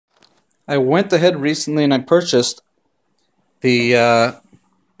I went ahead recently and I purchased the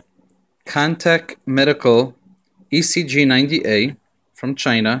Contec Medical ECG90A from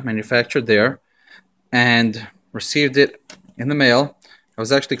China, manufactured there, and received it in the mail. I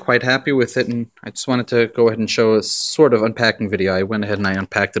was actually quite happy with it, and I just wanted to go ahead and show a sort of unpacking video. I went ahead and I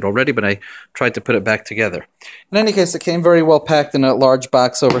unpacked it already, but I tried to put it back together. In any case, it came very well packed in a large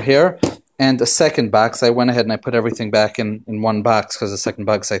box over here, and a second box. I went ahead and I put everything back in one box because the second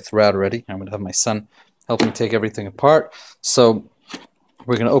box I threw out already. I'm going to have my son help me take everything apart. So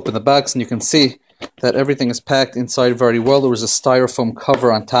we're going to open the box, and you can see that everything is packed inside very well. There was a styrofoam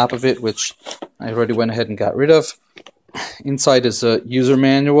cover on top of it, which I already went ahead and got rid of. Inside is a user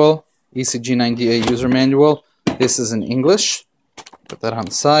manual, ECG90A user manual. This is in English. Put that on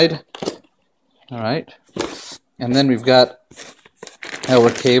the side. Alright. And then we've got our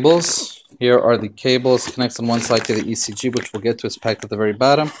cables. Here are the cables. It connects on one side to the ECG, which we'll get to. It's packed at the very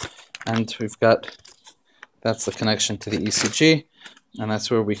bottom. And we've got, that's the connection to the ECG. And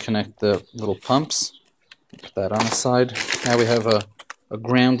that's where we connect the little pumps. Put that on the side. Now we have a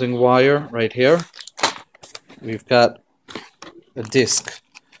grounding wire right here. We've got a disc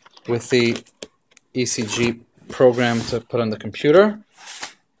with the ECG program to put on the computer.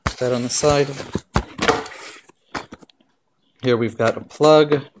 Put that on the side. Here we've got a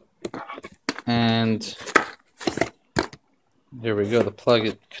plug. And here we go. The plug,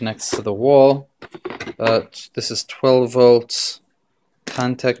 it connects to the wall. This is 12 volts.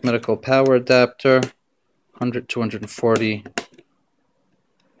 Contec medical power adapter, 100, 240.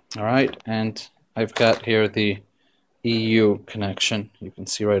 Alright, and I've got here the EU connection. You can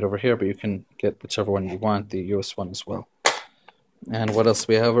see right over here, but you can get whichever one you want, the US one as well. And what else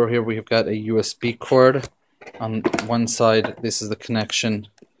we have over here? We've got a USB cord. On one side, this is the connection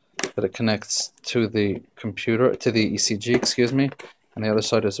that it connects to the computer, to the ECG, excuse me. And the other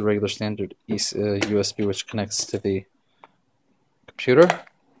side is a regular standard USB, which connects to the computer.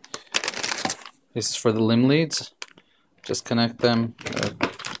 This is for the limb leads. Just connect them.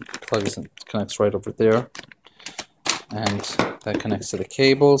 Plugs and connects right over there, and that connects to the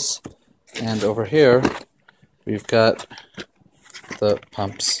cables. And over here we've got the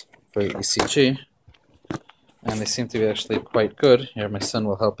pumps for the ECG, and they seem to be actually quite good. Here, my son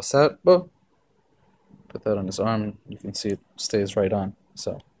will help us out. Well, put that on his arm, and you can see it stays right on.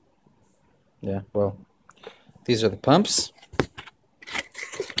 So yeah, well, these are the pumps.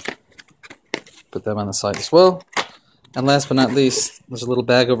 Put them on the side as well. And last but not least, there's a little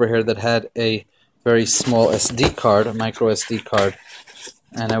bag over here that had a very small SD card, a microSD card.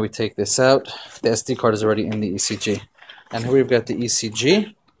 And now we take this out. The SD card is already in the ECG. And here we've got the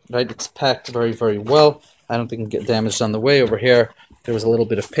ECG, right? It's packed very, very well. I don't think it can get damaged on the way. Over here, there was a little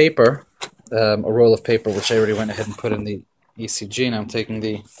bit of paper, a roll of paper, which I already went ahead and put in the ECG. Now I'm taking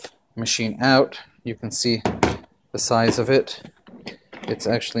the machine out. You can see the size of it. It's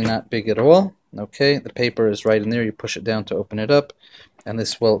actually not big at all. Okay, the paper is right in there. You push it down to open it up, and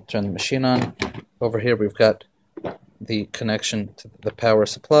this will turn the machine on. Over here we've got the connection to the power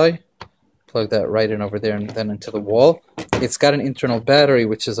supply. Plug that right in over there and then into the wall. It's got an internal battery,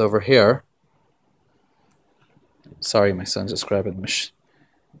 which is over here. Sorry, my son's just grabbing the machine.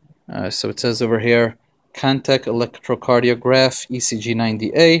 So it says over here, Contec electrocardiograph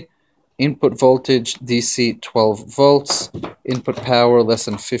ECG90A. Input voltage DC 12 volts, input power less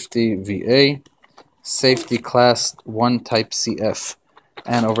than 50 VA, safety class 1 type CF.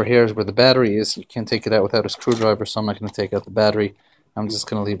 And over here is where the battery is. You can't take it out without a screwdriver, so I'm not going to take out the battery. I'm just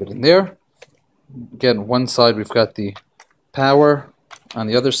going to leave it in there. Again, on one side we've got the power. On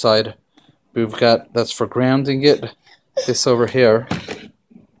the other side we've got, that's for grounding it. This over here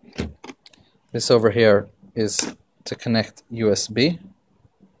is to connect USB.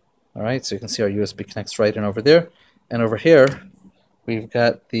 Alright, so you can see our USB connects right in over there. And over here, we've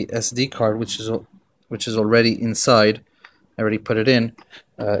got the SD card, which is already inside. I already put it in.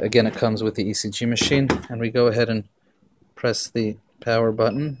 Again, it comes with the ECG machine. And we go ahead and press the power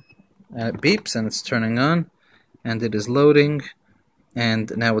button. And it beeps, and it's turning on. And it is loading. And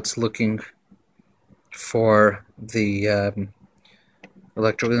now it's looking for the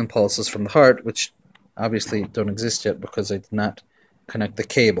electrical impulses from the heart, which obviously don't exist yet because I did not connect the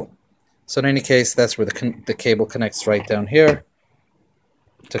cable. So in any case, that's where the cable connects right down here.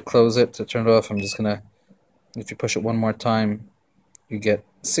 To close it, to turn it off, I'm just going to, if you push it one more time, you get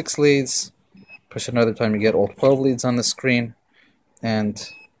 6 leads. Push it another time, you get all 12 leads on the screen. And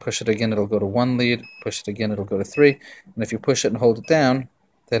push it again, it'll go to 1 lead. Push it again, it'll go to 3. And if you push it and hold it down,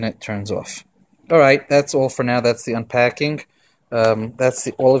 then it turns off. Alright, that's all for now. That's the unpacking. That's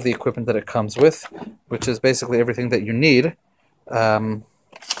all of the equipment that it comes with, which is basically everything that you need.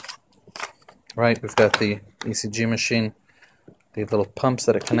 Right, we've got the ECG machine, the little pumps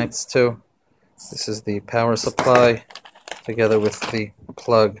that it connects to. This is the power supply together with the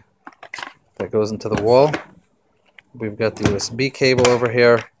plug that goes into the wall. We've got the USB cable over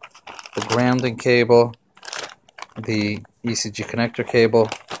here, the grounding cable, the ECG connector cable.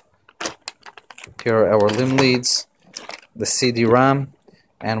 Here are our limb leads, the CD-ROM,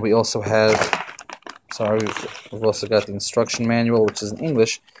 and we also have, we've also got the instruction manual, which is in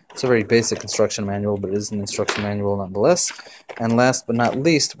English. It's a very basic instruction manual, but it is an instruction manual nonetheless. And last but not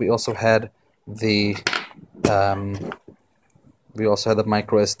least, we also had the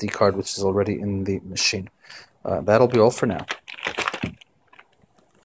microSD card, which is already in the machine. That'll be all for now.